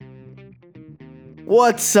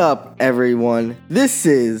What's up, everyone? This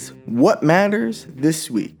is What Matters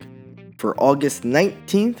This Week for August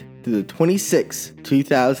 19th to the 26th,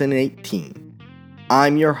 2018.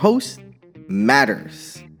 I'm your host,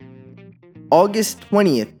 Matters. August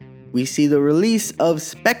 20th, we see the release of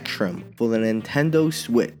Spectrum for the Nintendo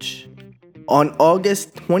Switch. On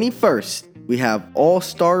August 21st, we have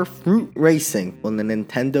All-Star Fruit Racing on the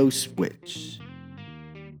Nintendo Switch.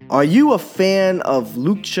 Are you a fan of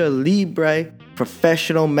Lucha Libre,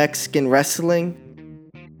 professional Mexican wrestling?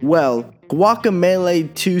 Well,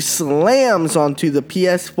 Guacamelee 2 slams onto the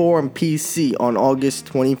PS4 and PC on August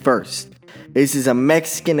 21st. This is a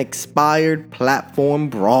Mexican-inspired platform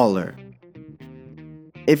brawler.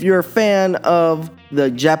 If you're a fan of the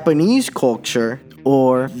Japanese culture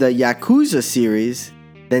or the Yakuza series,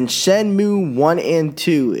 then Shenmue 1 and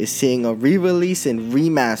 2 is seeing a re-release and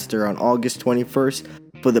remaster on August 21st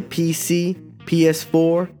for the PC,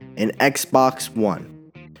 PS4, and Xbox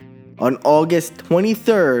One. On August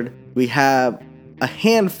 23rd, we have a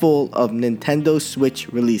handful of Nintendo Switch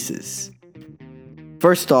releases.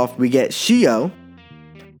 First off, we get Shio,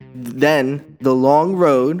 then The Long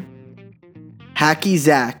Road, Hacky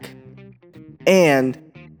Zack, and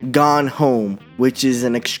Gone Home, which is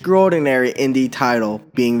an extraordinary indie title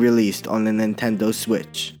being released on the Nintendo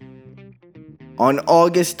Switch. On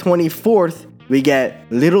August 24th, we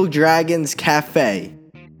get Little Dragon's Cafe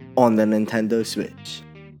on the Nintendo Switch.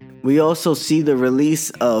 We also see the release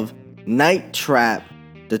of Night Trap,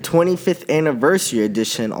 the 25th anniversary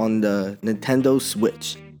edition on the Nintendo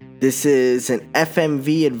Switch. This is an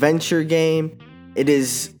FMV adventure game. It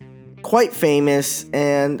is quite famous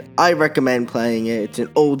and I recommend playing it. It's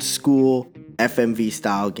an old school FMV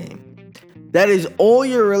style game. That is all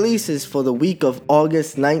your releases for the week of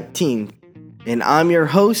August 19th. And I'm your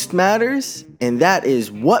host, Matters, and that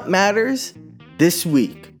is What Matters This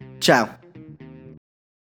Week. Ciao.